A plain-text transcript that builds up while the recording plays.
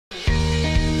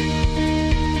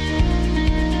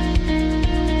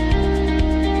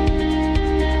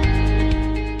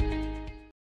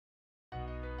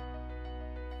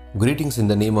Greetings in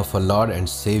the name of our Lord and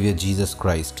Savior Jesus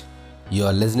Christ. You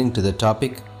are listening to the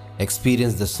topic,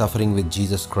 Experience the Suffering with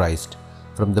Jesus Christ,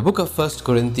 from the book of 1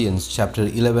 Corinthians chapter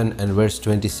 11 and verse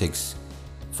 26.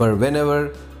 For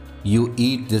whenever you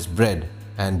eat this bread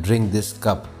and drink this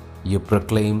cup, you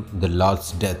proclaim the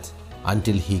Lord's death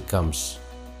until He comes.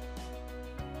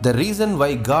 The reason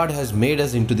why God has made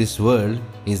us into this world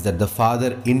is that the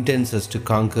Father intends us to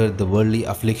conquer the worldly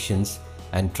afflictions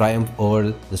and triumph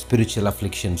over the spiritual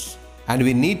afflictions. And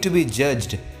we need to be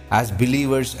judged as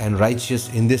believers and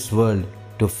righteous in this world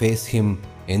to face Him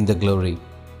in the glory.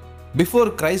 Before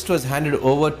Christ was handed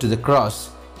over to the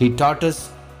cross, He taught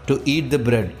us to eat the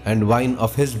bread and wine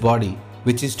of His body,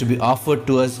 which is to be offered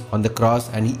to us on the cross,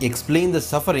 and He explained the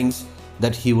sufferings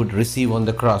that He would receive on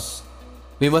the cross.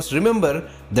 We must remember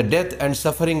the death and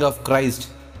suffering of Christ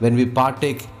when we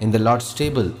partake in the Lord's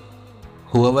table.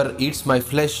 Whoever eats my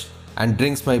flesh and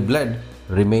drinks my blood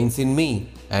remains in me,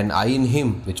 and I in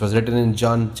him, which was written in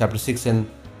John chapter 6 and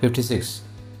 56.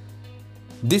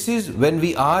 This is when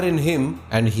we are in Him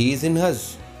and He is in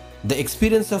us. The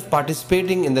experience of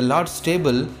participating in the Lord's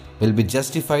table will be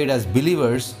justified as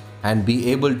believers and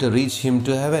be able to reach Him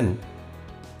to heaven.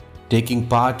 Taking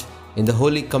part in the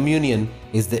Holy Communion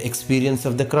is the experience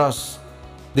of the cross.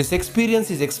 This experience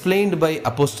is explained by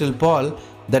Apostle Paul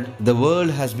that the world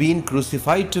has been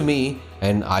crucified to me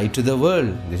and I to the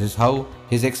world. This is how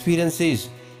his experience is.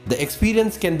 The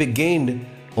experience can be gained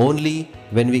only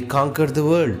when we conquer the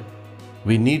world.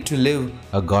 We need to live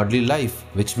a godly life,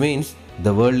 which means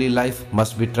the worldly life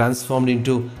must be transformed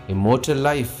into immortal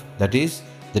life, that is,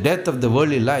 the death of the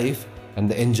worldly life and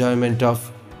the enjoyment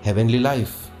of heavenly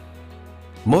life.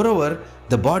 Moreover,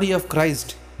 the body of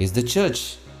Christ is the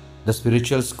church, the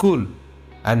spiritual school,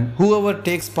 and whoever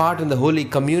takes part in the Holy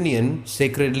Communion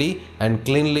sacredly and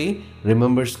cleanly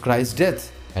remembers Christ's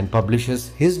death and publishes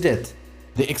His death.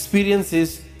 The experience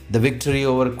is the victory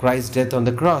over Christ's death on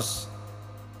the cross.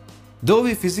 Though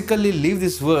we physically leave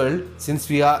this world, since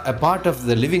we are a part of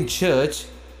the living church,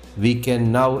 we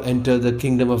can now enter the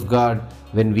kingdom of God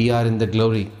when we are in the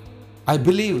glory. I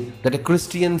believe that a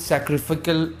Christian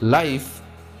sacrificial life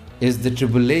is the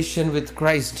tribulation with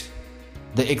Christ.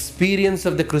 The experience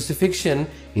of the crucifixion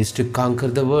is to conquer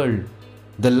the world.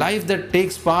 The life that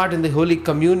takes part in the Holy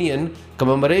Communion,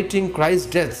 commemorating Christ's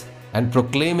death and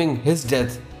proclaiming His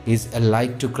death, is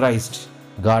alike to Christ.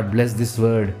 God bless this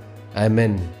word.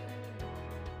 Amen.